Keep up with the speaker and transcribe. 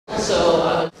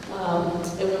So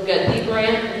and we've got Dee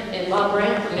Brandt and Bob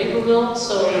Brandt from Naperville.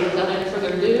 So without any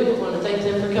further ado, I want to thank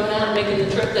them for coming out and making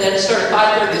the trip. They had to start at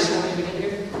 5:30 this morning to get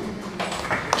here.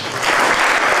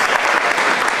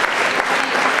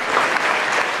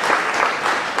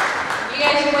 You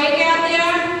guys awake out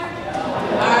there?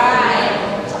 All right.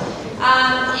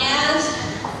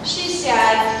 As she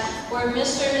said, we're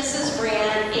Mr. and Mrs.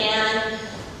 Brandt, and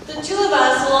the two of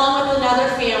us, along with another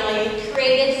family,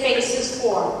 created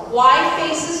FACES4. Why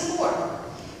FACES4?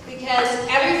 Because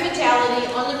every fatality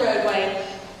on the roadway,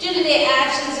 due to the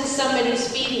actions of somebody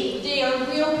speeding, they are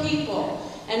real people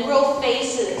and real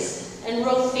faces and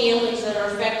real families that are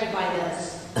affected by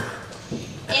this.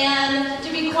 And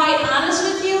to be quite honest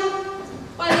with you,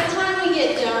 by the time we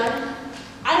get done,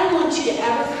 I don't want you to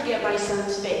ever forget my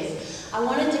son's face. I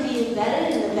want it to be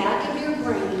embedded in the back of your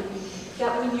brain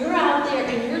that when you're out there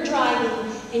and you're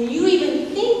driving and you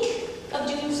even think of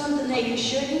doing something that you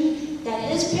shouldn't, that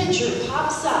his picture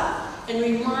pops up and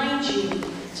reminds you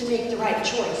to make the right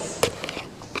choice.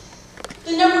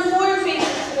 The number 4 in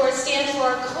FACES4 stands for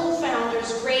our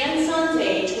co-founder's grandson's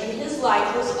age when his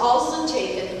life was also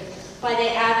taken by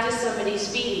the act of somebody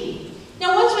speeding.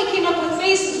 Now, once we came up with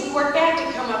FACES, we worked back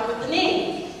to come up with the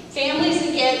name. Families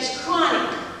Against Chronic.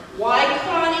 Why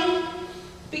chronic?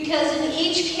 Because in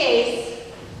each case,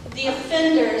 the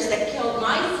offenders that killed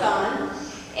my son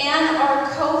and our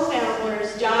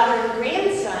co-founder's daughter and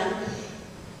grandson,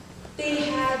 they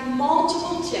had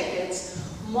multiple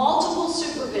tickets, multiple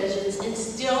supervisions, and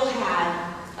still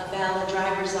had a valid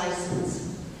driver's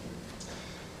license.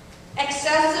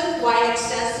 Excessive, why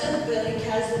excessive?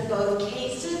 Because in both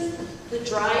cases, the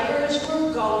drivers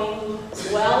were going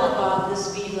well above the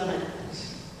speed limit.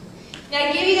 Now,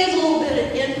 I gave you guys a little bit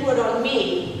of input on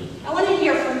me. I want to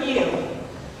hear from you.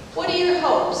 What are your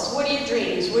hopes? What are your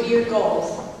dreams? What are your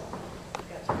goals?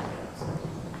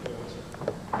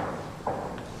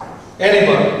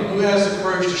 Anybody who has the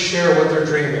courage to share what their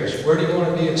dream is. Where do you want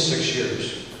to be in 6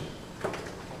 years?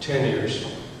 10 years.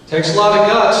 Takes a lot of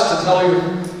guts to tell you,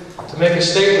 to make a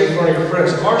statement in front of your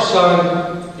friends. Our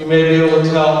son, you may be able to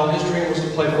tell, his dream was to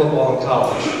play football in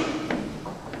college.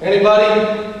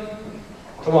 Anybody?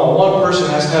 Come on, one person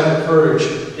has to have the courage.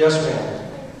 Yes, ma'am.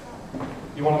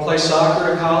 You want to play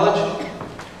soccer at college?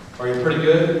 Are you pretty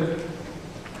good?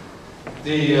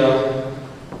 The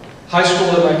high school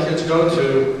that my kids go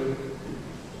to,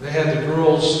 they had the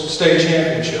girls' state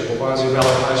championship at Bonzi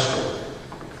Valley High School.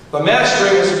 But Matt's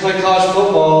dream was to play college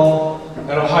football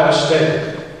at Ohio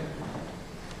State.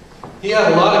 He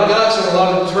had a lot of guts and a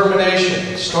lot of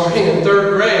determination. Starting in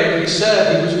 3rd grade, he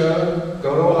said he was going to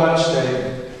go to Ohio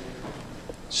State,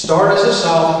 start as a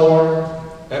sophomore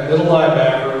at middle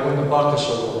linebacker, and win the Buckus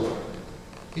Award.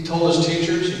 He told his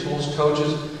teachers, he told his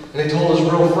coaches, and he told his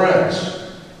real friends.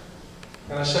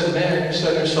 And I said, man, you're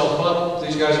setting yourself up.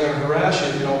 These guys are going to harass you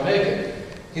if you don't make it.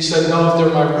 He said, no, if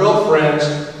they're my real friends,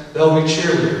 they'll be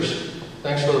cheerleaders.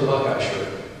 Thanks for the Buckeye shirt.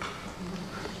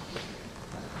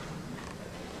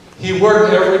 He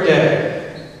worked every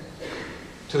day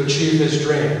to achieve his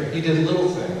dream. He did little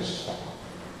things.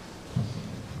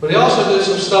 But he also did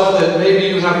some stuff that maybe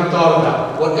you haven't thought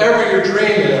about. Whatever your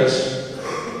dream is,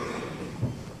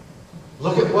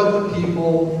 look at what the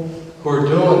people who are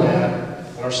doing that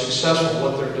and are successful,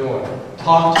 what they're doing.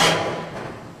 Talk to them.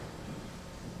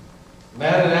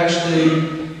 Matt had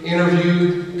actually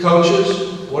interviewed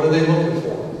coaches. What are they looking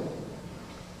for?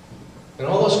 And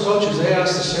all those coaches, they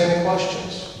asked the same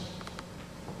questions.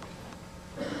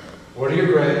 What are your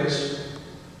grades?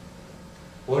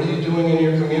 What are you doing in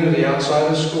your community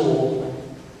outside of school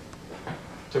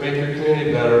to make your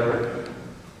community better?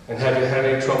 And have you had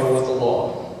any trouble with the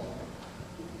law?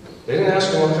 They didn't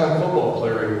ask him what kind of football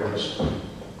player he was.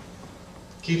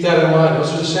 Keep that in mind.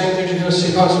 Those are the same things you're going to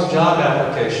see on some job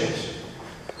applications.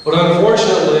 But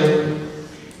unfortunately,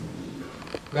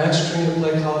 Matt's dream to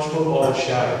play college football was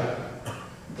shattered.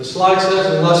 The slide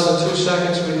says in less than 2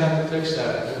 seconds we have to fix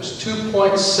that. It was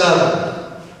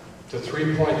 2.7 to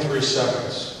 3.3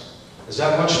 seconds. Is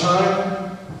that much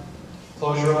time?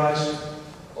 Close your eyes,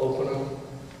 open them,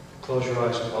 close your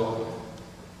eyes, open them.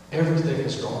 Everything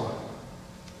is gone.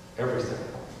 Everything.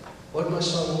 What did my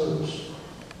son lose?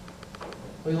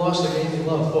 Well, he lost the game he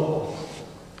loved, football.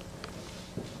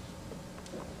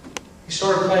 He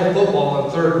started playing football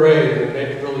in 3rd grade in the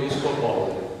Naperville Youth Football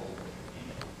League.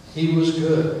 He was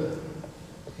good.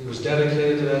 He was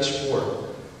dedicated to that sport.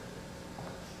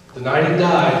 The night he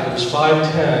died, he was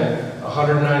 5'10",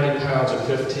 190 pounds at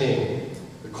 15.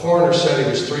 The coroner said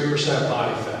he was 3%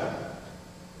 body fat.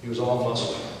 He was all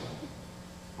muscle.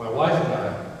 My wife and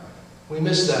I, we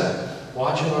missed that,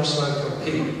 watching our son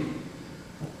compete.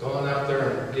 Going out there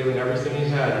and giving everything he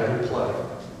had every play.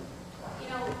 You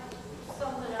know,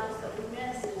 something else that we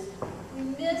miss is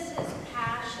his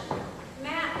passion.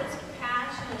 Matt is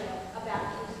passionate about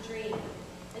his dream.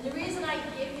 And the reason I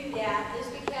give you that is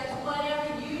because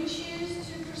whatever you choose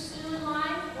to pursue in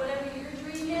life, whatever your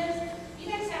dream is,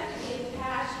 you guys have to be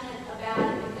passionate about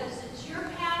it because it's your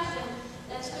passion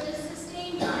that's going to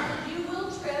sustain you. You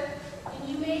will trip and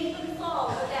you may even fall,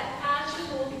 but that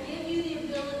passion will give you the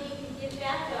ability to get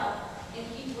back up and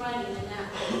keep running in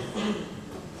that pace.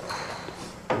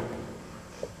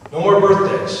 No more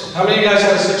birthdays. How many of you guys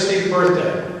had a 16th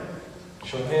birthday?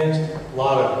 Show of hands. A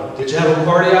lot of you. Did you have a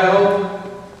party, I hope?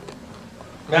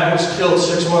 Matt was killed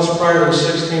 6 months prior to his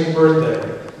 16th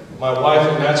birthday. My wife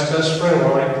and Matt's best friend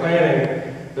were already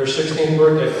planning their 16th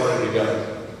birthday party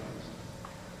together.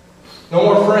 No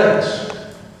more friends.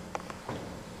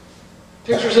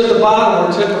 Pictures at the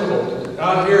bottom are typical.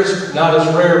 Out here it's not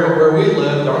as rare, but where we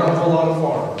live, there aren't a whole lot of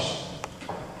farms.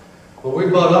 But we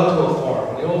butt up to a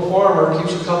farm. The old farmer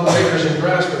keeps a couple acres in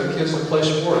grass for the kids to play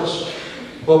sports.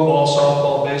 Football,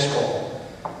 softball, baseball.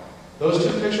 Those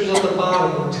two pictures at the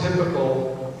bottom are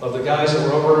typical of the guys that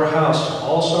were over our house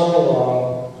all summer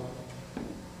long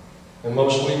and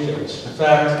most weekends. In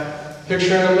fact,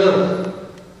 picture in the middle.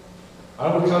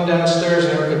 I would come downstairs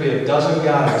and there could be a dozen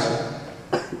guys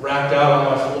racked out on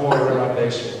my floor or in my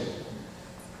basement.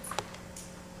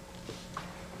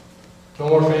 No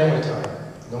more family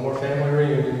time. No more family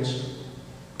reunions.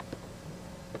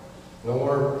 No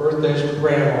more birthdays with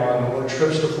grandma. No more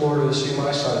trips to Florida to see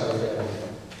my side of the family.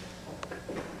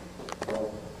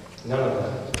 None of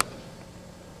that.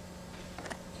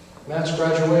 Matt's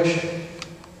graduation.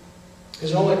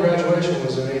 His only graduation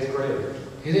was in 8th grade.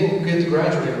 He didn't get to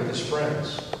graduate with his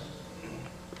friends.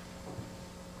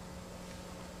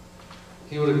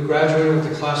 He would have graduated with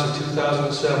the class of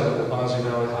 2007 at Waubonsie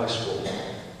Valley High School.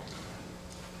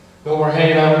 No more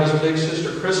hanging out with his big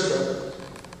sister Krista,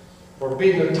 or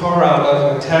beating the tar out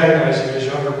of him, antagonizing his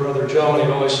younger brother Joe, and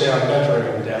he'd always say, "I'm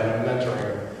mentoring him, Dad, I'm mentoring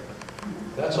him."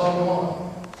 That's all gone.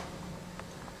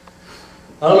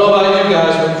 I don't know about you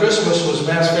guys, but Christmas was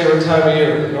Matt's favorite time of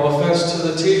year. No offense to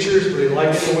the teachers, but he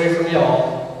liked getting away from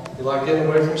y'all. He liked getting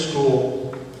away from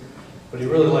school, but he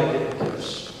really liked getting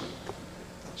gifts.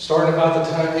 Starting about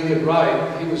the time he could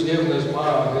write, he was giving his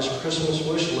mom his Christmas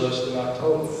wish list in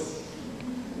October.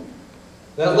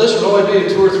 That list would only be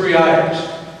 2 or 3 items,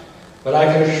 but I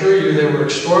can assure you they were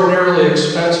extraordinarily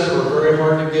expensive or very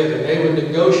hard to get, and they would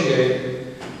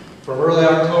negotiate from early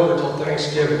October till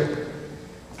Thanksgiving.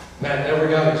 Matt never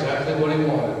got exactly what he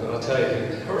wanted, but I'll tell you,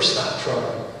 he never stopped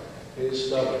trying. He was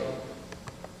stubborn.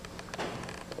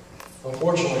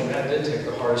 Unfortunately, Matt did take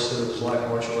the hardest hit of his life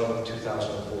March 11,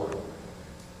 2004.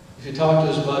 If you talk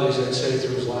to his buddies, they'd say he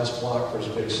threw his last block for his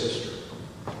big sister.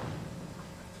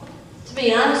 To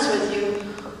be honest with you,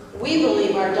 we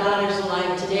believe our daughter's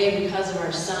alive today because of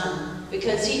our son,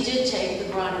 because he did take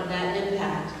the brunt of that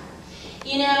impact.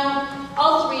 You know,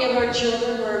 all 3 of our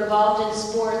children were involved in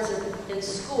sports in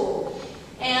school,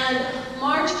 and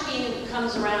March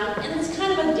comes around, and it's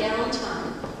kind of a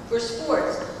downtime for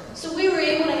sports. So we were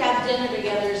able to have dinner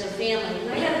together as a family,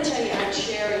 and I have to tell you, I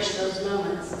cherish those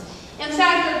moments. In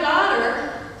fact, our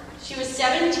daughter, she was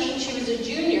 17, she was a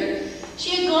junior.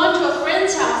 She had gone to a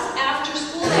friend's house after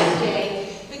school that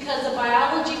day because the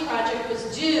biology project was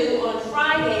due on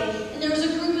Friday, and there was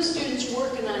a group of students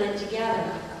working on it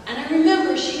together. And I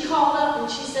remember she called up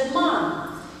and she said,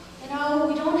 "Mom, you know,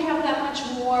 we don't have that much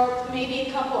more, maybe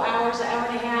a couple hours, an hour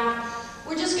and a half.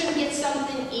 We're just going to get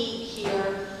something to eat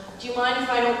here. Do you mind if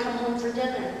I don't come home for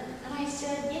dinner?" And I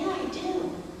said, "Yeah, I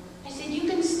do." I said, "You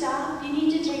can stop, you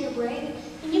need to take a break,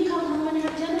 and you come home and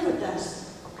have dinner with us."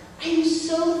 I am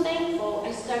so thankful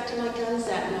I stuck to my guns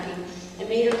that night and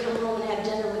made her come home and have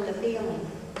dinner with the family,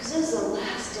 because this is the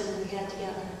last dinner we had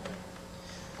together.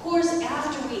 Of course,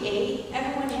 after we ate,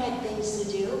 everyone had things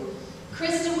to do.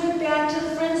 Krista went back to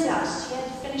the friend's house. She had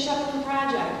to finish up on the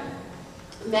project.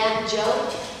 Matt and Joe,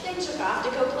 they took off to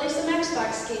go play some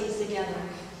Xbox games together.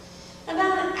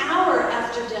 About an hour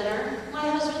after dinner, my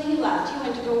husband, he left. He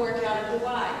went to go work out at the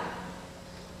Y.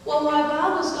 Well, while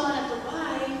Bob was gone at the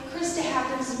Y, Krista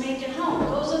happens to make it home,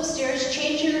 goes upstairs,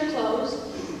 changing her clothes,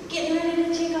 getting ready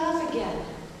to take off again.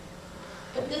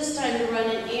 But this time to run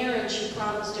an errand she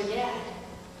promised her dad.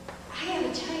 I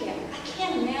have to tell you, I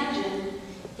can't imagine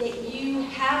that you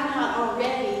have not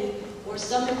already, or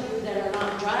some of you that are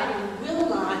not driving, will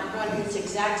not run this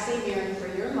exact same errand for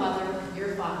your mother, your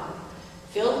father.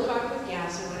 Fill the car with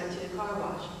gas and went to the car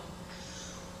wash.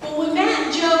 Well, when Matt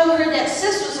and Joe heard that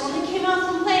Sis was on, they came out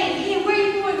from playing. "Hey, where are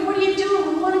you going? What are you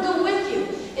doing? We want to go with you."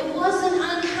 It wasn't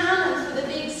uncommon for the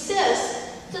big Sis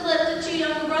to let the two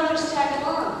younger brothers tag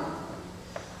along.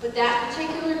 But that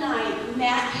particular night,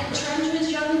 Matt had turned to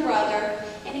his younger brother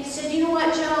and he said, "You know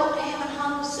what, Joe, I haven't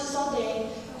hung with Sis all day.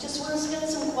 Just want to spend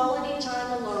some quality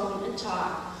time alone and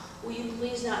talk. Will you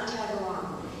please not tag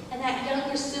along?" And that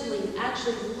younger sibling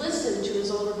actually listened to his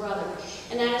older brother.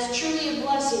 And that is truly a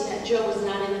blessing that Joe was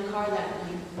not in the car that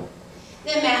night.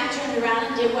 Then Matt turned around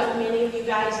and did what many of you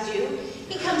guys do.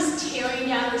 He comes tearing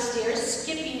down the stairs,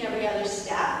 skipping every other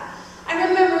step. I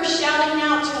remember shouting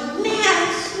out to him,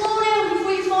 "Matt, slow down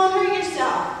before you fall and hurt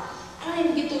yourself." I don't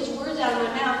even get those words out of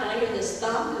my mouth, and I hear this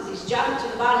thump because he's jogging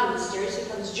to the bottom of the stairs. He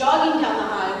comes jogging down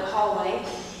the hallway,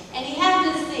 and he had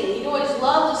this thing. He'd always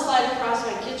loved to slide across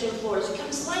my kitchen floors. He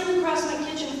comes sliding across my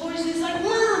kitchen floors, and he's like,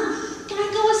 "Mom, can I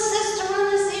go assist to run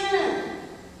this in?"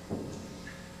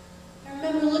 I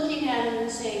remember looking at him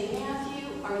and saying, "Matthew,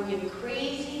 are you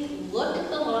crazy? Look at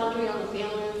the laundry on the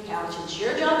family room couch. It's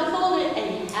your job to fold it,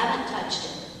 and you haven't touched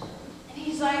it." And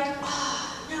he's like, "Oh,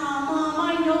 no, Mom,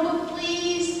 I know, but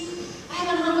please. I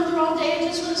haven't hung with her all day. I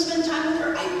just want to spend time with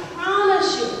her. I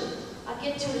promise you. I'll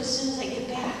get to it as soon as I get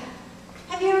back."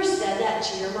 Have you ever said that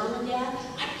to your mom and dad?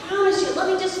 "I promise you. Let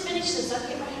me just finish this. I'll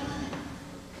get right on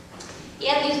it." He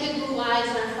had these big blue eyes,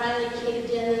 and I finally caved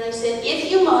in, and I said,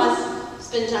 "If you must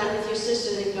spend time with your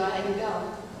sister, then go ahead and go."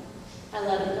 I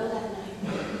let him go that night.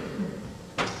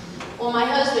 Well, my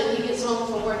husband, he gets home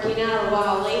from working out a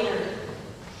while later.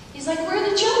 He's like, "Where are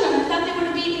the children? I thought they would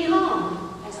have beat me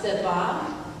home." I said, "Bob,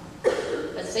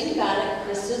 let's think about it.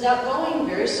 Chris is outgoing,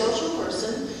 very social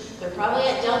person. They're probably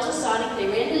at Delta Sonic. They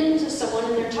ran into someone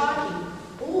and they're talking.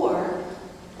 Or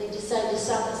they decided to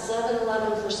stop at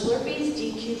 7-Eleven for Slurpees,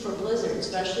 DQ for Blizzard,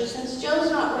 especially since Joe's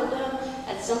not with them.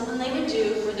 That's something they would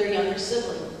do for their younger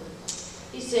sibling."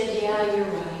 He said, "Yeah, you're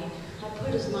right." I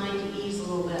put his mind to ease a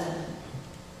little bit.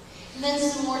 And then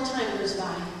some more time goes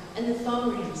by, and the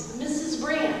phone rings. "Mrs.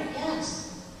 Brand." "Yes,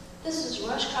 this is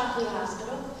Rush Copley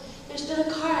Hospital. There's been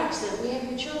a car accident. We have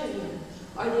your children here.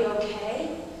 Are they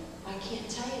okay?" "I can't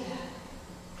tell you that."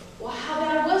 "Well, how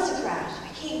bad was the crash?" "I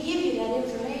can't give you that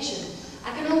information.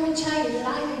 I can only tell you that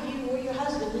either you or your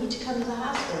husband need to come to the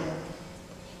hospital."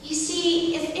 You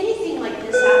see, if anything like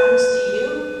this happens to you,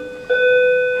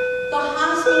 the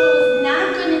hospital is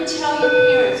not going to tell your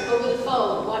parents over the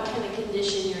phone what kind of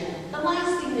condition you're in. The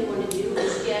last thing they want to do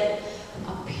is get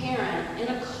a parent in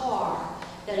a car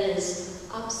that is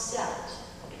upset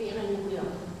behind the wheel.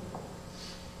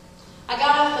 I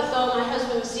got off the phone. My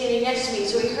husband was standing next to me,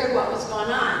 so he heard what was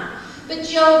going on. But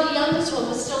Joe, the youngest one,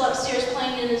 was still upstairs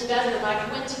playing in his bedroom. I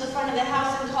went to the front of the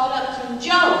house and called up to him,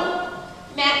 "Joe,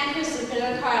 Matt and Chris have been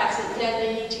in a car accident. Dad,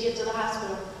 they need to get to the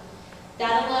hospital."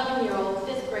 That 11-year-old,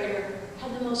 5th grader,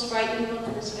 had the most frightening look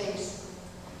on his face.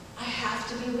 "I have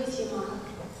to be with you, Mom."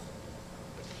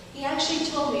 He actually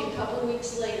told me a couple of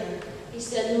weeks later, he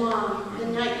said, "Mom, the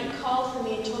night you called for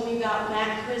me and told me about Matt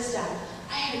and Chris died,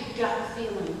 I had a gut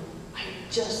feeling I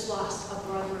just lost a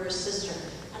brother or a sister,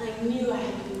 and I knew I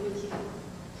had to be with you."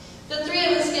 The three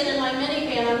of us get in my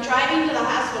minivan. I'm driving to the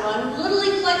hospital. I'm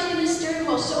literally clutching the steering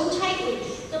wheel so tightly,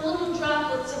 the little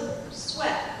droplets of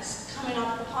sweat is coming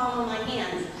off the palm of my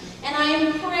hands. And I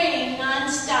am praying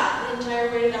nonstop the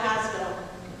entire way to the hospital.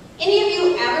 Any of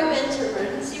you ever been to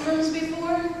emergency rooms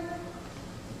before?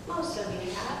 Most of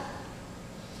you have.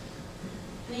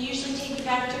 They usually take you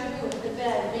back to a room, the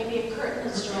bed, maybe a curtain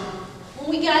that's drawn. When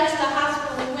we got to the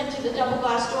hospital, we went through the double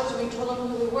glass doors and we told them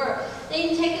who we were. They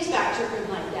didn't take us back to a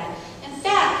room like that. In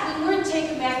fact, we weren't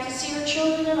taken back to see our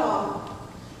children at all.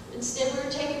 Instead, we were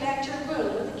taken back to a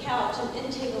room with a couch and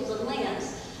end tables and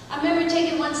lamps. I remember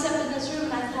taking one step in this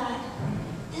room and I thought,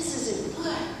 this isn't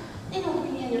good. They don't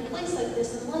bring you in a place like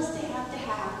this unless they have to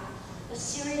have a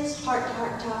serious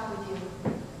heart-to-heart talk with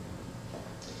you.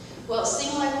 Well, it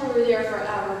seemed like we were there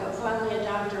forever, but finally a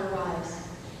doctor arrives.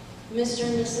 Mr.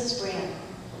 and Mrs. Brand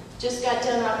just got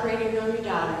done operating on your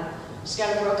daughter. She's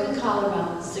got a broken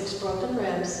collarbone, 6 broken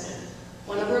ribs.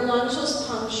 One of her lungs was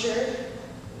punctured,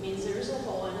 it means there was a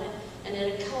hole in it, and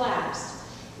it had collapsed.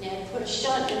 And they had to put a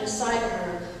shunt in the side of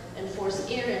her and force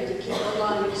air in to keep her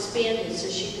lung expanded so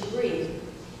she could breathe.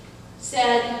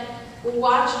 Said, we're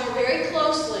watching her very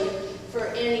closely for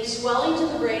any swelling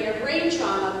to the brain or brain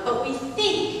trauma, but we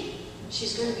think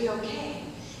she's going to be okay.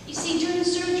 You see, during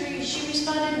surgery, she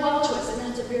responded well to us, and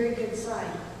that's a very good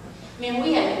sign. Man,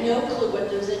 we had no clue what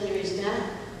those injuries meant,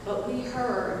 but we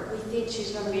heard, we think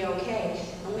she's going to be okay,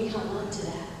 and we hung on to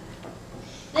that.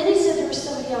 Then he said there was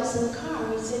somebody else in the car,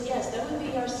 and we said, yes, that would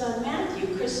be our son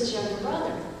Matthew, Chris's younger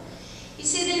brother. You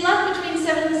see, they left between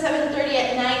 7 and 7:30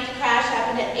 at night. The crash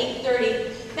happened at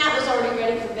 8:30. Matt was already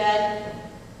ready for bed.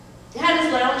 He had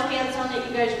his lounge pants on that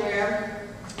you guys wear.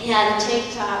 He had a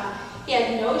tank top. He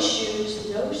had no shoes,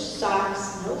 no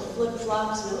socks, no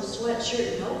flip-flops, no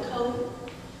sweatshirt, no coat.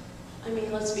 I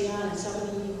mean, let's be honest, how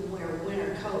many even wear a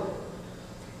winter coat?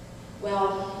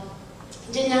 Well,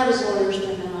 didn't have his lawyer's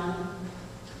permit on.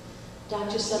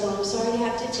 Doctor said, well, I'm sorry to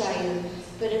have to tell you,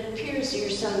 but it appears your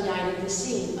son died at the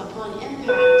scene. Upon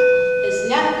impact, his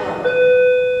neck broke.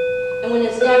 And when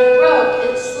his neck broke,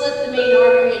 it slit the main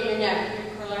artery in your neck,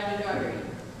 your carotid artery,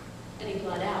 and he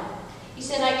bled out. He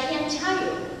said, I can't tell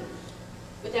you,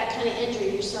 with that kind of injury,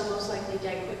 your son most likely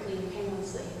died quickly and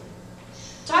painlessly.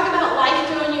 Talk about life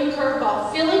throwing you a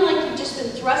curveball, feeling like you've just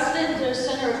been thrusted into the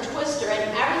center of Twister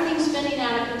and everything's spinning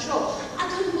out of control. I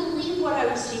couldn't believe what I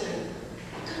was hearing.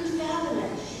 I couldn't fathom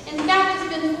it. In fact,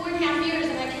 it's been 4.5 years,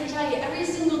 and I can tell you, every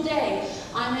single day,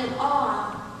 I'm in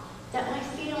awe that my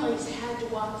family's had to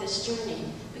walk this journey,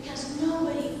 because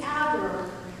nobody ever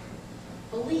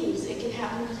believes it can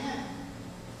happen to them.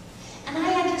 And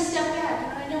I had to step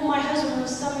back, and I know my husband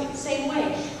was the same way.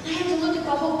 And I had to look at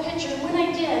the whole picture, and when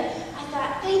I did, I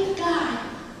thought, thank God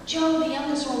Joe, the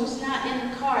youngest one, was not in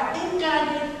the car. Thank God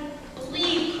they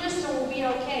believe Krista will be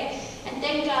okay. And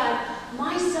thank God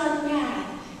my son, Matt,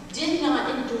 did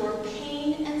not endure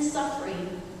pain and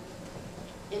suffering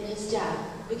in his death.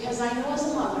 Because I know as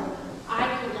a mother, I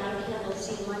could not have handled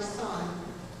seeing my son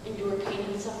endure pain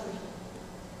and suffering.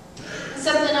 And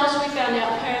something else we found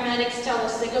out, paramedics tell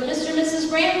us, they go, Mr. and Mrs.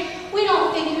 Brand, we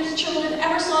don't think your children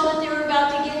ever saw that they were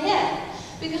about to get hit.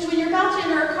 Because when you're about to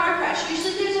enter a car crash,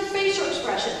 usually there's a facial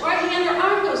expression, or a hand or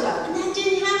arm goes up, and that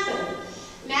didn't happen.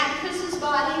 Matt and Chris's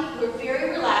body were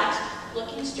very relaxed,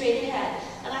 looking straight ahead.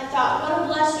 And I thought, what a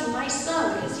blessing, my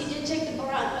son, because he did take the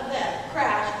brunt of that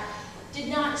crash, did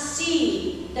not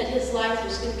see that his life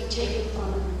was going to be taken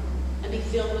from him and be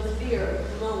filled with fear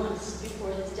moments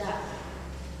before his death.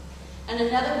 And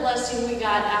another blessing we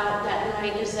got out that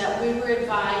night is that we were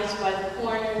advised by the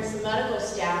coroners, the medical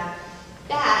staff,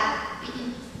 that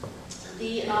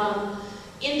the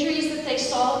injuries that they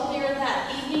saw there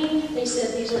that evening, they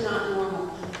said these are not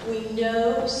normal. We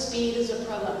know speed is a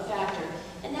prevalent factor.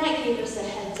 And that gave us a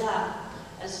heads up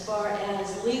as far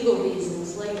as legal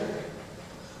reasons later.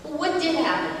 Well, what did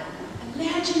happen?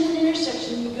 Imagine an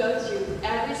intersection you go through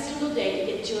every single day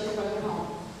to get to and from your home.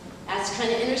 That's the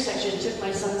kind of intersection that took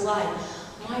my son's life.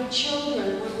 My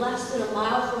children were less than a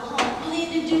mile from home. All they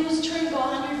had to do was turn and go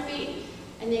 100 feet,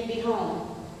 and they'd be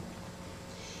home.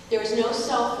 There was no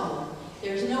cell phone.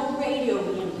 There was no radio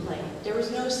being played. There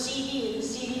was no CD in the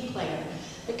CD player.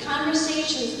 The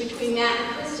conversations between Matt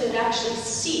and Krista had actually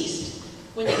ceased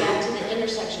when they got to the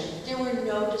intersection. There were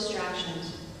no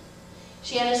distractions.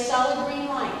 She had a solid green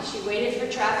light. She waited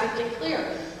for traffic to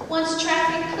clear. Once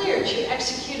traffic cleared, she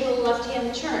executed a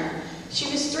left-hand turn.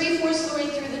 She was 3/4 the way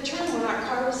through the turn when our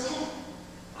car was hit.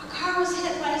 Our car was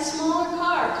hit by a smaller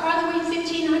car, a car that weighed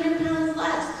 1,500 pounds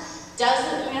less.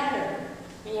 Doesn't matter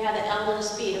when you have the element of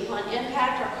speed. Upon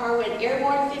impact, our car went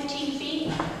airborne 15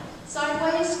 feet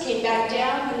sideways, came back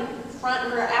down when the front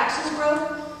of her axles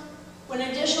broke, went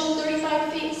an additional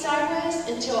 35 feet sideways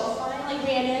until it finally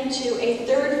ran into a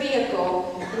third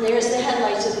vehicle. And there's the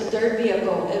headlights of the third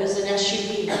vehicle. It was an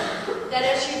SUV. That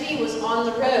SUV was on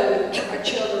the road our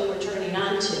children were turning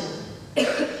onto.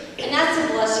 And that's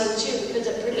a blessing too, because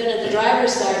it prevented the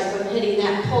driver's side from hitting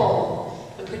that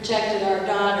pole and protected our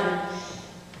daughter.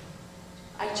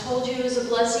 I told you it was a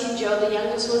blessing. Joe, the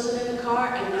youngest, wasn't in the car.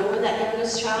 I know where that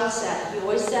youngest child sat. He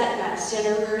always sat in that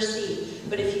center rear seat.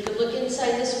 But if you could look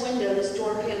inside this window, this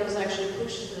door panel was actually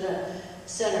pushed to the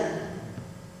center.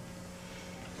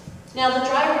 Now, the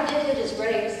driver did hit his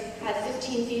brakes, had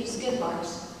 15 feet of skid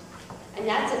marks. And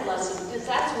that's a blessing, because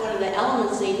that's one of the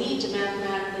elements they need to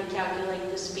mathematically calculate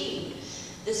the speed.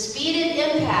 The speed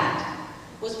at impact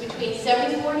was between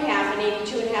 74.5 and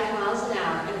 82.5 miles an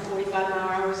hour in a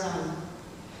 45-mile-an-hour zone.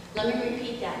 Let me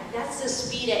repeat that. That's the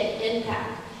speed at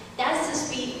impact. That's the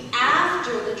speed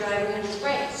after the driver hit his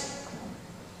brakes.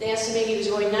 They estimate he was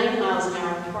going 90 miles an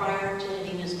hour prior to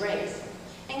hitting his brakes.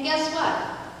 And guess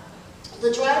what?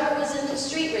 The driver was into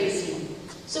street racing.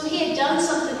 So he had done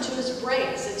something to his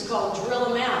brakes. It's called drill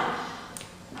them out,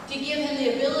 to give him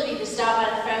the ability to stop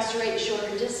at a faster rate,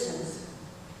 shorter distance.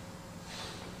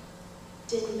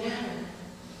 Didn't matter.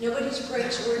 Nobody's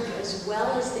brakes work as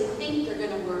well as they think they're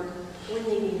going to work when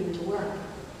they need them to work.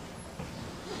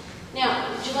 Now,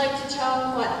 would you like to tell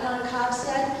them what Don Cobb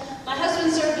said? My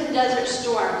husband served in Desert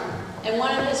Storm, and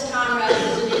one of his comrades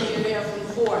was an engineer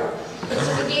from Ford.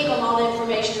 So we gave him all the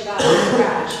information about the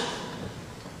crash.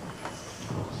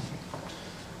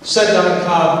 Sent Don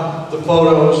Cobb the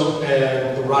photos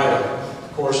and the write-up.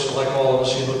 Of course, like all of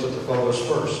us, he looked at the photos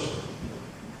first.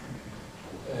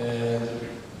 And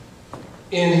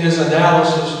in his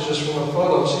analysis, just from the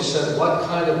photos, he said, what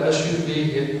kind of SUV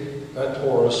hit that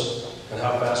Taurus and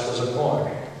how fast was it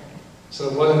going? So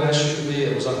it wasn't an SUV,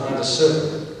 it was a Honda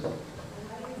Civic.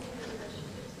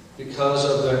 Because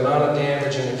of the amount of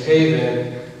damage in the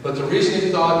cave-in. But the reason he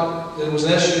thought it was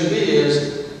an SUV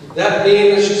is that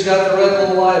beam that she's got the red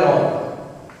little light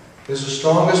on is the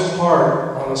strongest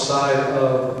part on the side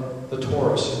of the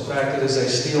Taurus. In fact, it is a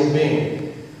steel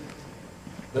beam.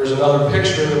 There's another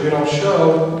picture that we don't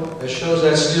show that shows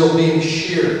that steel beam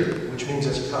sheared, which means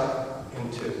it's cut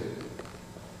in two.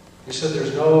 He said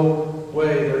there's no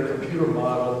way their computer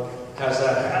model has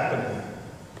that happening.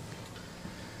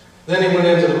 Then he went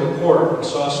into the report and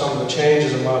saw some of the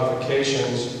changes and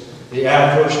modifications the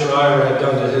adverse driver had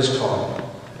done to his car.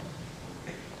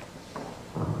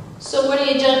 So what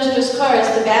he had done to his car is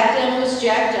the back end was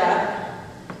jacked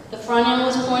up, the front end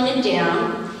was pointed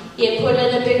down, he had put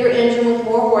in a bigger engine with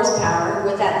more horsepower.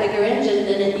 With that bigger engine,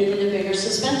 then it needed a bigger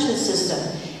suspension system.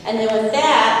 And then with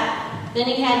that, then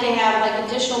he had to have like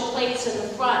additional plates in the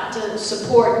front to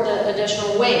support the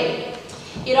additional weight.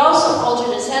 He had also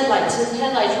altered his headlights. His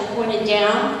headlights were pointed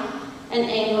down and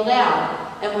angled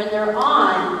out. And when they're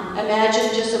on,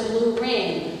 imagine just a blue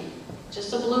ring.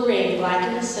 Just a blue ring, black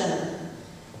in the center.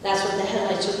 That's what the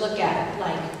headlights would look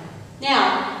like.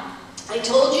 Now, I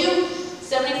told you,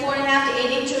 74.5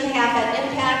 to 82.5 at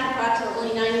impact,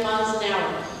 approximately 90 miles an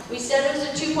hour. We said it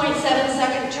was a 2.7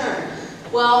 second turn.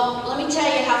 Well, let me tell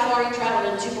you how far he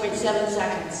traveled in 2.7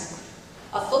 seconds.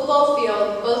 A football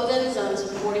field, both end zones,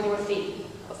 40 more feet.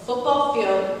 A football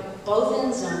field, both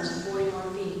end zones, 40 more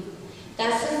feet.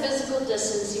 That's the physical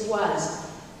distance he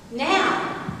was.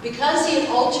 Now, because he had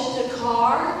altered the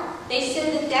car, they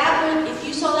said that would, if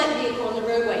you saw that vehicle on the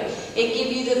roadway, it'd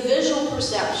give you the visual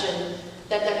perception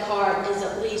that the car is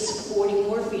at least 40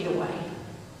 more feet away.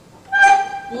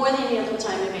 More than ample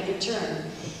time to make a turn.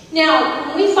 Now,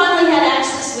 when we finally had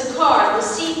access to the car, the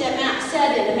seat that Matt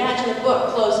sat in, imagine a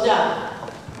book closed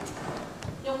up.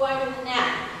 No wider than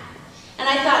that. And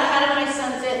I thought, how did my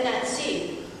son fit in that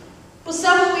seat? Well,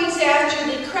 several weeks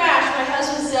after the crash, my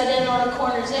husband sat in on a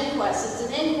coroner's inquest.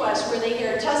 It's an inquest where they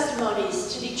hear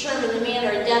testimonies to determine the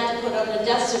manner of death to put on the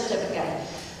death certificate.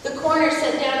 The coroner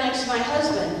sat down next to my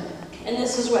husband, and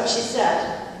this is what she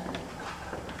said.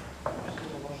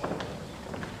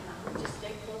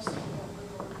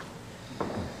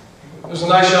 There's a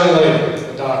nice young lady,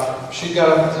 a doctor. She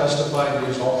got up and testified and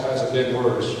used all kinds of big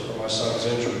words for my son's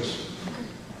injuries.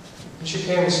 And she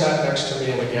came and sat next to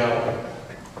me in the gallery.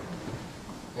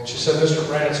 And she said, Mr.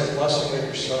 Brand, it's a blessing that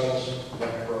your son's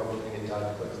neck broke and he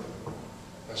died quickly.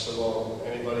 I said, well,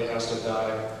 anybody has to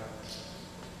die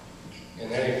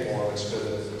in any form, it's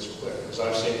good if it's quick. Because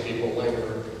I've seen people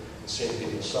linger and seen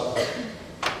people suffer.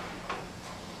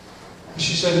 And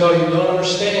she said, no, you don't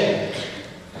understand.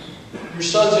 Your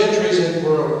son's injuries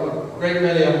were, a great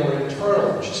many of them were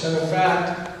internal. She said, in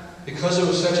fact, because it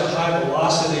was such a high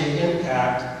velocity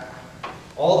impact,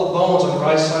 all the bones on the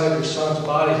right side of your son's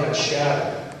body had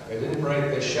shattered. They didn't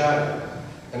break, they shattered.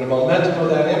 And the momentum of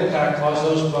that impact caused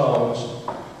those bones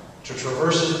to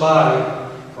traverse his body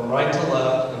from right to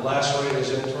left and lacerate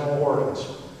his internal organs.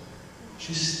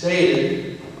 She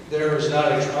stated there is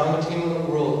not a trauma team in the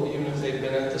world, even if they'd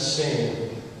been at the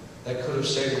scene, that could have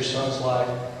saved your son's life,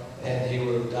 and he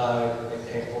would have died a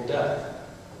painful death.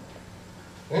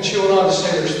 Then she went on to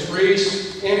say there's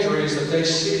 3 injuries that they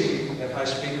see in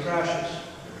high-speed crashes.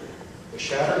 The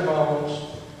shattered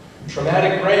bones,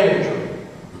 traumatic brain injury,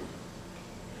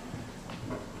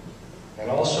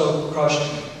 and also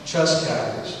crushed chest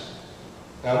cavities.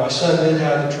 Now, my son did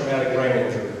have the traumatic brain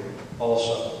injury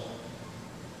also,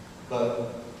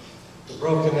 but the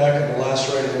broken neck and the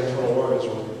lacerated internal organs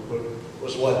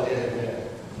was what did him in.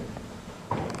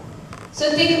 So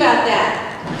think about that.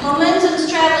 Momentum's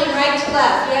traveling right to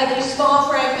left. You have these small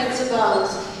fragments of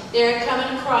bones. They're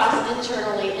coming across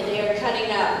internally and they are cutting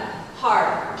up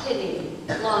heart, kidney,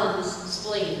 lungs,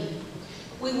 spleen.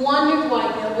 We wondered why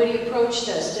nobody approached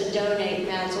us to donate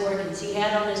Matt's organs. He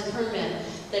had on his permit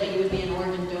that he would be an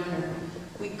organ donor.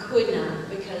 We could not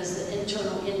because of the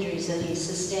internal injuries that he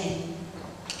sustained.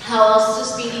 How else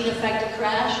does speeding affect a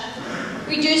crash?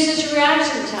 Reduces your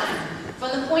reaction time.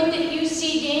 From the point that you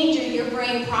see danger, your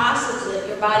brain processes it,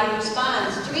 your body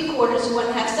responds. 3/4 to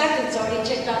 1.5 seconds already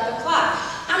ticked off the clock.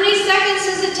 How many seconds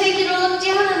does it take you to look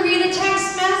down and read a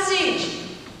text message?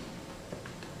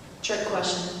 Trick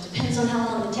question. Depends on how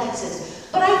long the text is.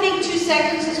 But I think 2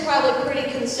 seconds is probably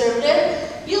pretty conservative.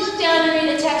 You look down and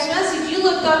read a text message, you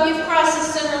look up, you've crossed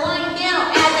the center line. Now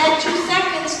add that 2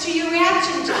 seconds to your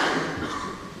reaction time.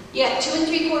 Yeah, 2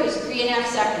 3/4, 3.5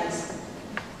 seconds.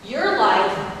 Your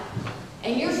life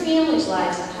and your family's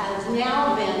lives have has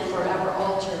now been forever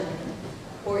altered,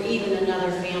 or even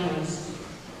another family's.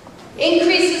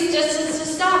 Increases distance to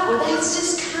stop. Well, that's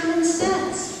just common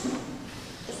sense.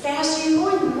 The faster you're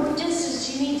going, the more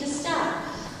distance you need to stop.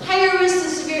 Higher risk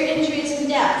of severe injuries and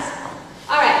deaths.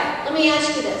 All right, let me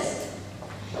ask you this.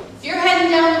 If you're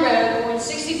heading down the road going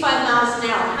 65 miles an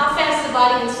hour, how fast is the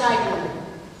body inside going?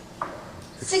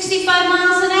 65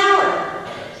 miles an hour.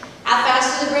 How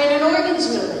fast are the brain and organs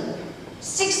moving?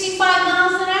 65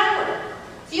 miles an hour.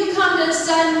 If you come to a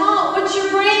sudden halt, what's your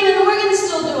brain and organs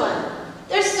still doing?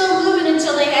 They're still moving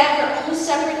until they have their own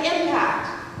separate impact.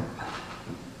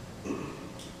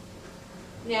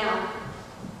 Now,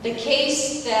 the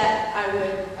case that I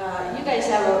would, you guys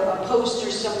have a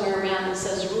poster somewhere around that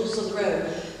says rules of the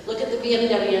road. Look at the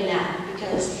BMW in that,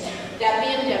 because that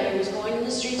BMW was going in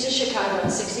the streets of Chicago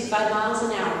at 65 miles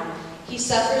an hour. He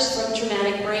suffers from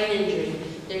traumatic brain injury.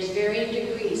 There's varying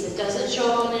degrees. It doesn't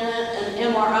show up on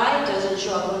an MRI, it doesn't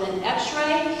show up on an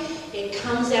X-ray. It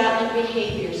comes out in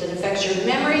behaviors. It affects your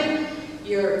memory,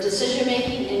 your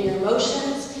decision-making, and your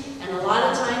emotions, and a lot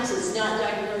of times it's not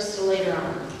diagnosed till later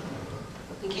on.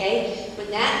 Okay? When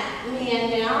that man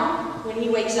now, when he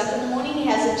wakes up in the morning, he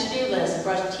has a to-do list.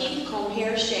 Brush teeth, comb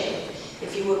hair, shave.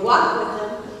 If you would walk with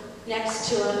him, next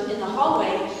to him in the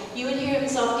hallway, you would hear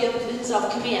himself give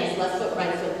himself commands. Left foot,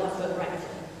 right foot, left foot, right foot.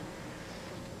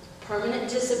 Permanent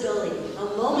disability. A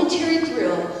momentary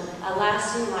thrill, a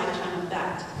lasting lifetime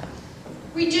effect.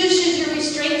 Reduces your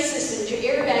restraint systems, your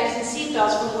airbags and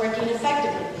seatbelts from working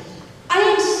effectively. I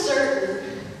am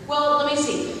certain, well, let me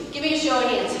see. Give me a show of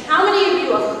hands. How many of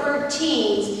you have heard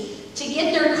teens to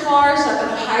get their cars up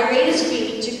at a high rate of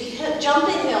speed to jump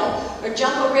a hill or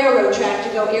jump a railroad track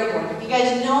to go airborne? Have you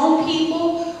guys known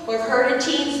people or have heard of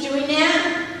teens doing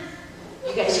that?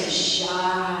 You guys are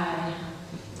shy.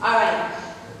 All right.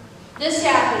 This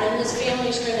happened, and this family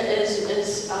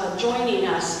is joining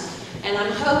us, and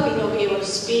I'm hoping they'll be able to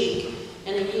speak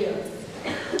in a year.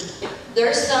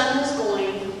 Their son was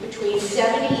going between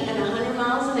 70 and 100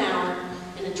 miles an hour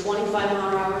in a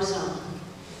 25-mile-per-hour zone.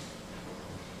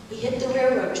 He hit the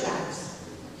railroad tracks.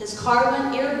 His car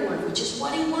went airborne, which is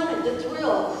what he wanted, the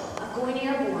thrill of going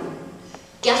airborne.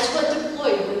 Guess what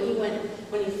deployed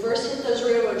when he first hit those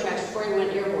railroad tracks before he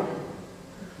went airborne?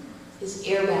 His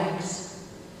airbags.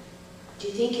 Do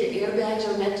you think your airbags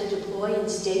are meant to deploy and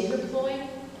stay deployed?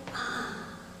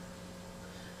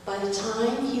 By the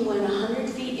time he went 100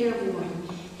 feet airborne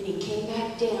and he came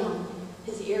back down,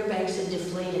 his airbags had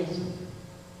deflated.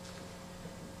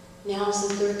 Now it's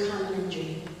the third common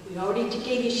injury. We already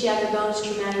gave you shattered bones,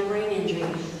 traumatic brain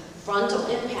injury, frontal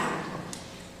impact.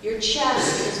 Your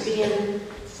chest is being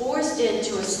forced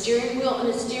into a steering wheel and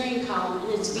a steering column,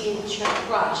 and it's being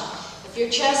crushed. If your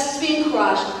chest is being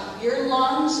crushed, your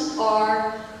lungs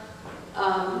are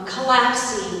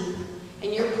collapsing,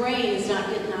 and your brain is not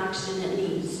getting the oxygen it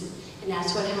needs. And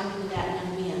that's what happened to that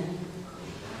young man.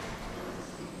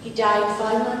 He died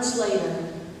 5 months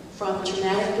later from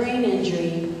traumatic brain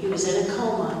injury. He was in a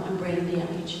coma and brain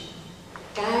damage.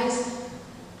 Guys,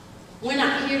 we're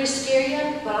not here to scare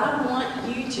you, but I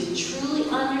want you to truly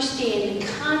understand the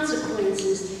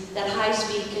consequences that high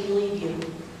speed can leave you.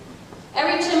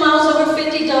 Every 10 miles over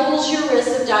 50 doubles your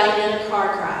risk of dying in a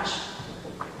car crash.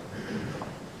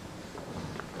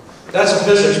 That's a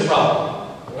physics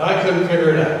problem, and I couldn't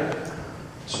figure it out.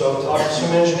 So I talked to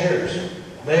some engineers.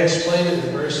 They explained it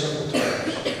in very simple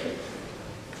terms.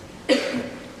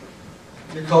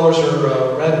 Your colors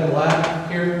are red and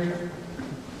black here.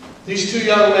 These two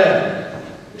young men.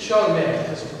 This young man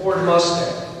has a Ford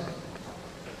Mustang.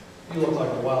 You look like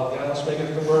a wild guy. Let's make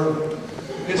it a convertible.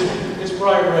 It's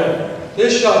bright red.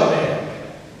 This young man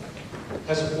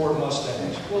has a Ford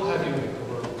Mustang. We'll have you in a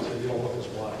convertible so you don't look as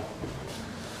wild.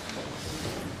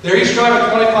 They're each driving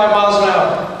 25 miles an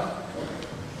hour.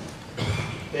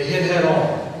 They hit head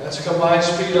on. That's a combined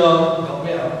speed of, help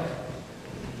me out.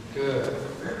 Good.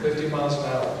 50 miles an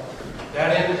hour.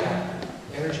 That impact,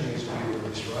 energy needs to be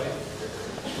released, right?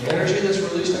 The energy that's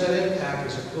released in that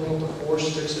impact is equivalent to 4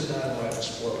 sticks of dynamite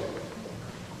exploding.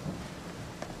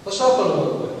 Let's up it a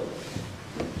little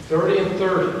bit. 30 and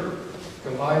 30.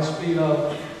 Combined speed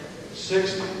of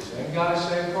 60. Same guys,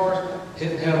 same cars,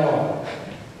 hitting head on.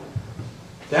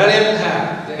 That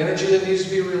impact, the energy that needs to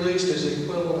be released, is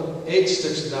equivalent to 8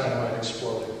 sticks of dynamite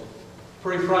exploding.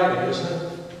 Pretty frightening, isn't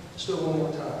it? Let's do it one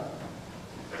more time.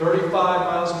 35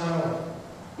 miles an hour.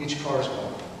 Each car's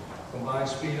going. Combined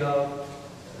speed of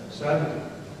 70.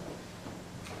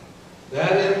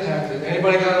 That impact,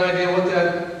 anybody got an idea what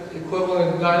that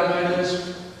equivalent of dynamite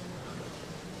is?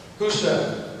 Who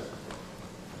said it?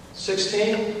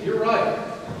 16? You're right.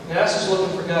 NASA's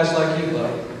looking for guys like you,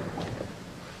 buddy.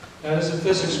 That is a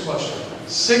physics question.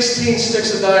 16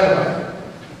 sticks of dynamite.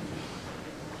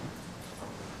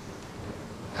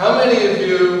 How many of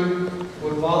you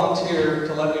would volunteer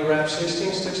to let me wrap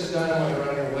 16 sticks of dynamite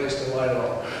around your waist and light it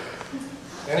off?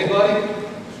 Anybody?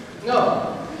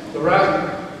 No.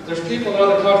 There's people in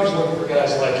other countries looking for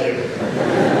guys like you.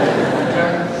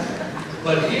 Okay?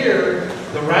 But here,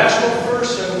 the rational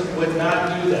person would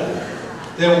not do that.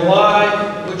 Then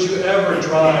why would you ever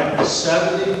drive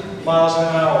 70 miles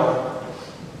an hour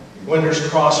when there's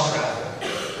cross traffic?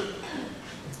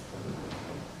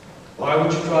 Why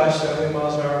would you drive 70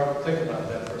 miles an hour? Think about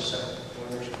that for a second, when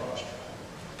there's cross traffic.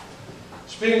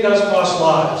 Speeding does cost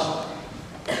lives.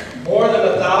 More than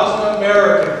 1,000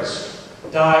 Americans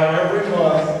die every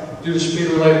month due to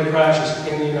speed-related crashes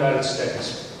in the United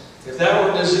States. If that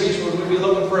were a disease, would we be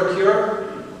looking for a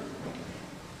cure?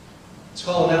 It's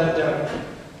called an epidemic.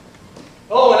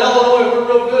 Oh, in Illinois, we're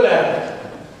real good at it.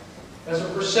 As a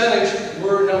percentage,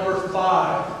 we're number 5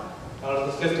 out of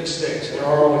the 50 states. And there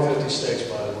are only 50 states,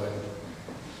 by the way.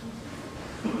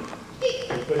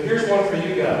 But here's one for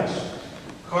you guys.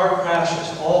 Car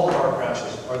crashes, all car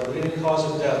crashes, are the leading cause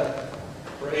of death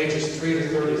for ages 3 to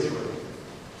 33.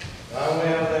 Now, I'm way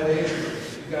out of that age group.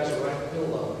 You guys are right in the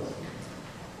middle of it.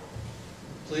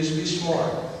 Please be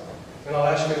smart. And I'll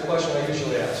ask you a question I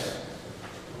usually ask.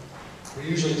 We're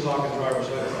usually talking driver's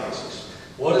ed classes.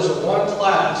 What is the one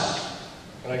class,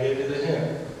 and I gave you the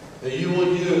hint, that you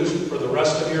will use for the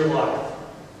rest of your life?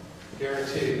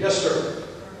 Guaranteed. Yes, sir.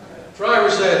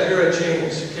 Driver's ed, you're a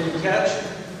genius. Can you catch?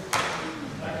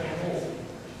 I can't hold.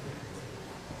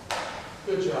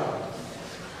 Good job.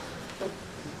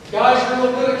 Guys, you're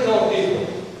real good at killing people.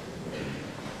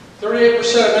 38%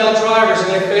 of male drivers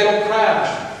in a fatal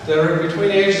crash that are between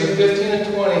the ages of 15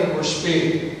 and 20 were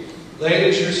speeding.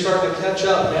 Ladies, you're starting to catch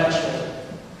up nationally.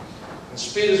 And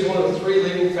speed is one of the 3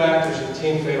 leading factors in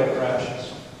teen fatal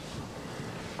crashes.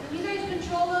 Can you guys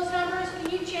control those numbers? Can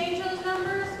you change those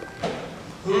numbers?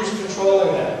 Who's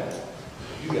controlling that?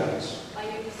 You guys. By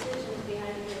your decisions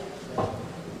behind you.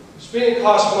 Speeding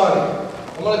costs money.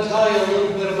 I'm going to tell you a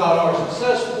little bit about ours. It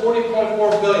says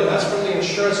 $40.4 billion. That's from the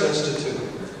Insurance Institute.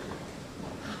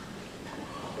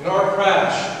 In our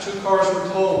crash, 2 cars were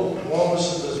totaled. One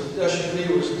was the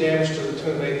SUV was damaged to the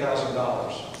tune of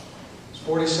 $8,000. It's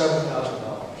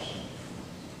 $47,000.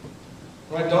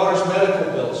 My daughter's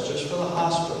medical bills, just for the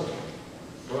hospital,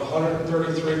 were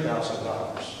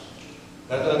 $133,000.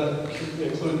 That doesn't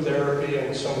include therapy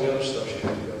and some of the other stuff she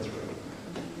had to go through.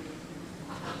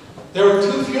 There were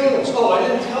 2 funerals. Oh, I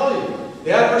didn't tell you.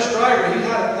 The adverse driver, he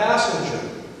had a passenger.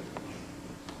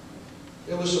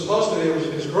 It was supposed to be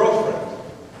his girlfriend.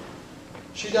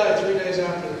 She died 3 days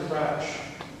after the crash.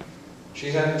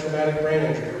 She had a traumatic brain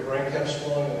injury. Her brain kept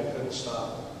swelling and they couldn't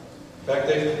stop. In fact,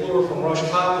 they flew her from Rush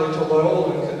Copley to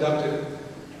Loyola and conducted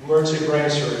emergency brain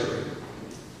surgery.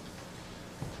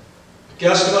 The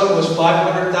guesstimate was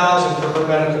 $500,000 for her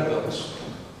medical bills.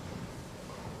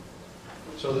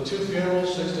 So the 2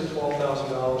 funerals, $6,000 to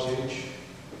 $12,000 each.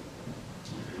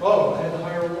 Oh, I had to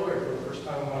hire a lawyer for the first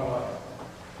time in my life.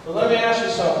 So let me ask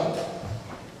you something.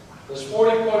 Does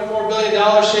 $40.4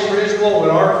 billion seem reasonable when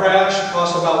our crash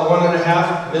costs about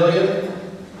 $1.5 million?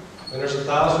 And there's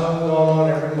 1,000 of them going on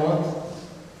every month?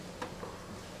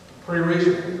 Pretty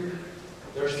reasonable.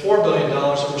 There's $4 billion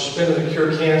that we're spending to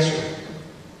cure cancer.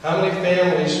 How many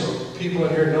families or people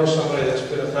in here know somebody that's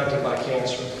been affected by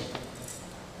cancer?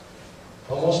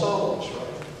 Almost all of us,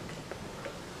 right?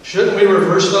 Shouldn't we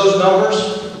reverse those numbers?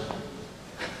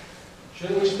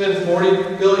 Shouldn't we spend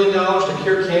 $40 billion to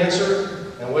cure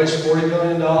cancer and waste $40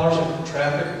 billion in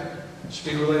traffic,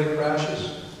 speed-related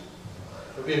crashes?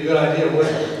 It would be a good idea,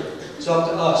 wouldn't it? It's up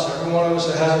to us, every one of us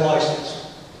that has a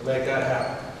license, to make that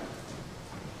happen.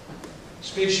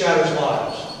 Speed shatters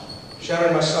lives.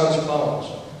 Shattered my son's bones.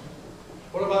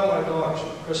 What about my daughter,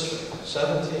 Kristen,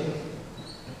 17?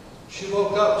 She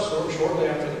woke up shortly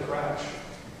after the crash.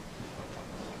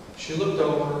 She looked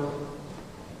over,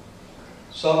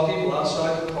 saw people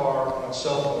outside the car on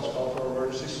cell phones calling for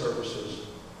emergency services,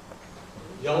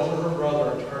 yelled for her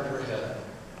brother and turned her head.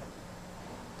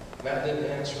 Matt didn't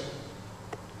answer.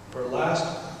 Her last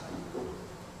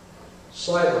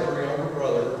sight of her younger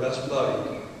brother, her best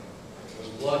buddy, was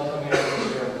blood coming out of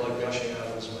his ear and blood gushing out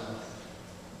of his mouth.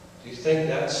 Do you think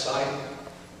that sight,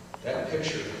 that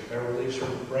picture, ever leaves her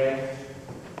brain?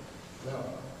 No.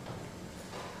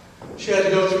 She had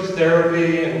to go through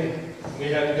therapy, and we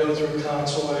had to go through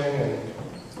counseling, and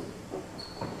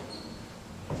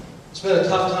it's been a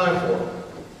tough time for her.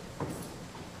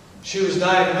 She was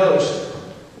diagnosed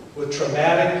with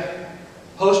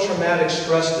post-traumatic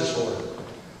stress disorder.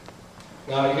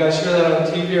 Now, you guys hear that on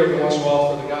TV every once in a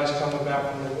while for the guys coming back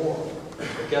from the war.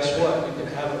 But guess what? You can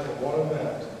have it for one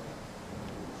event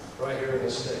right here in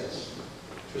the States.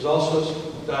 She was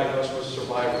also diagnosed with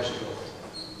survivor's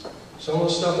guilt. Some of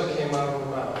the stuff that came out of her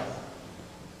mouth.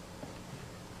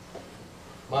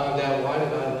 Mom and Dad, why did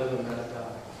I live and not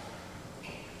die?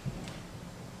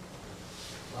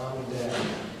 Mom and Dad,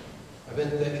 I've been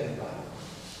thinking about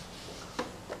it.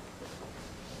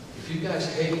 If you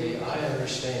guys hate me, I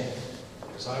understand.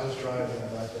 Because I was driving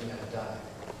and I think I died.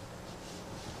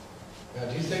 Now,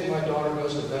 do you think my daughter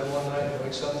goes to bed one night and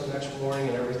wakes up the next morning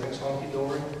and everything's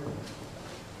hunky-dory?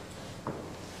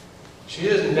 She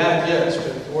isn't that yet. It's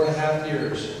been 4.5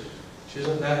 years. She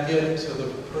isn't that yet to the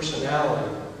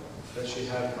personality that she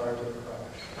had prior to the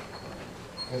crash.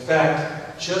 In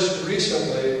fact, just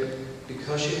recently,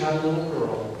 because she had a little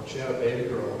girl, she had a baby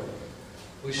girl,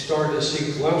 we started to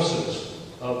see glimpses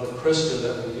of the Krista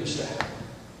that we used to have.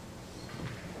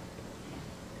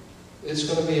 It's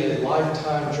going to be a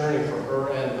lifetime journey for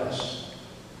her and us.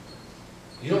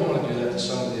 You don't want to do that to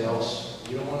somebody else.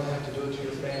 You don't want to have to do it to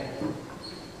your family.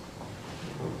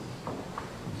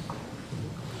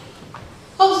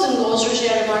 Hopes and goals for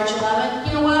Shattered March 11.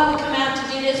 You know what? We come out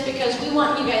to do this because we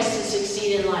want you guys to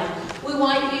succeed in life. We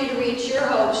want you to reach your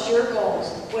hopes, your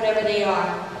goals, whatever they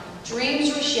are.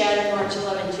 Dreams were shattered March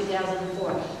 11,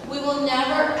 2004. We will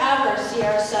never, ever see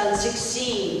our son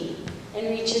succeed and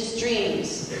reach his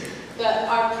dreams. But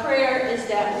our prayer is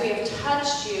that we have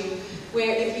touched you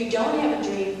where if you don't have a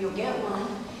dream, you'll get one.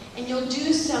 And you'll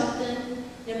do something,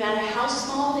 no matter how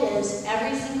small it is,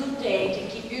 every single day to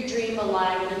keep your dream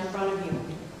alive and in front of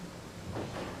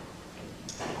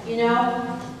you. You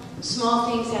know,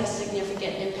 small things have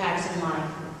significant impacts in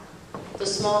life. The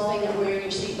small thing of wearing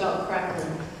your seatbelt correctly.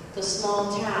 The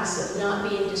small task of not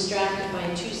being distracted by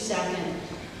a 2-second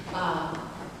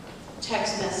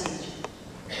text message.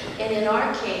 And in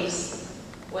our case,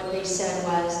 what they said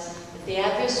was, if the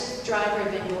average driver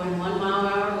had been going 1 mile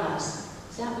an hour less,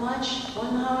 is that much?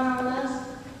 1 mile an hour less?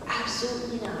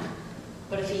 Absolutely not.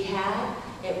 But if he had,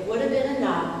 it would have been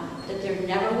enough that there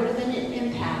never would have been an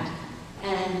impact.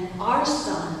 And our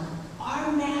son,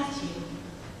 our Matthew,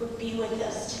 would be with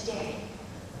us today.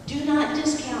 Do not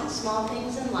discount small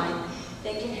things in life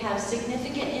that can have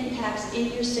significant impacts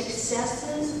in your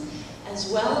successes, as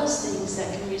well as things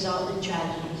that can result in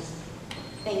tragedies.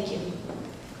 Thank you.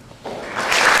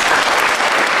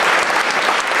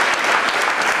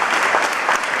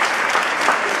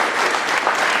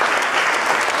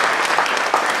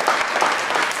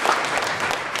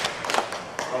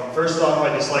 First off,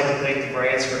 I'd just like to thank the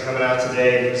Brants for coming out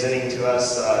today and presenting to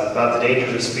us about the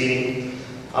dangers of speeding.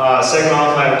 Second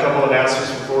off, I have a couple of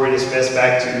announcements before we dismiss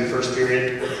back to first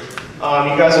period.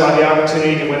 You guys will have the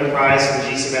opportunity to win a prize from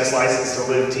the GCMS License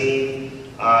to Live team.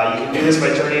 You can do this by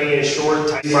turning in a short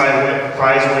time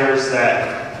prize winners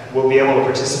that will be able to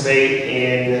participate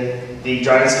in the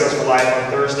Driving Skills for Life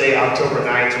on Thursday, October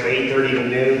 9th from 8:30 to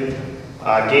noon.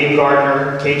 Gabe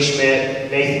Gardner, Kate Schmidt,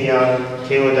 Nathan Young,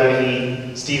 Kayla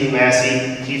Dunhee, Stephen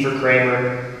Massey, Kiefer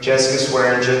Kramer, Jessica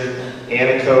Swearingen,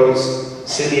 Anna Coates,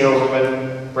 Sydney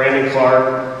Overman, Brandon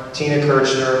Clark, Tina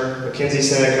Kirchner, Mackenzie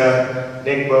Seneca,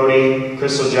 Nick Bodie,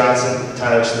 Crystal Johnson, and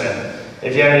Tyler Smith.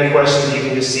 If you have any questions, you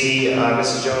can just see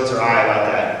Mrs. Jones or I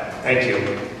about that. Thank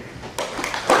you.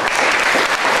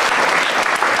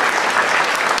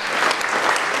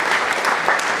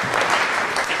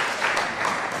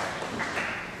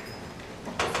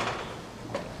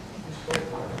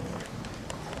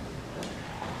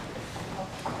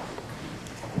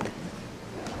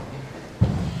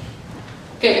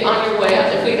 Okay, on your way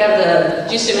out, if we have the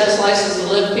GCMS License to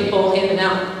Live people handing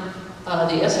out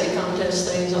the essay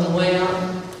contest things on the way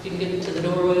out, if you can get to the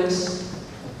doorways.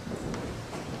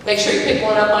 Make sure you pick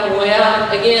one up on your way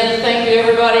out. Again, thank you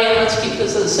everybody, and let's keep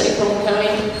this a safe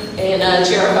homecoming and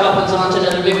cheer our Falcons on to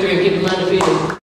another victory.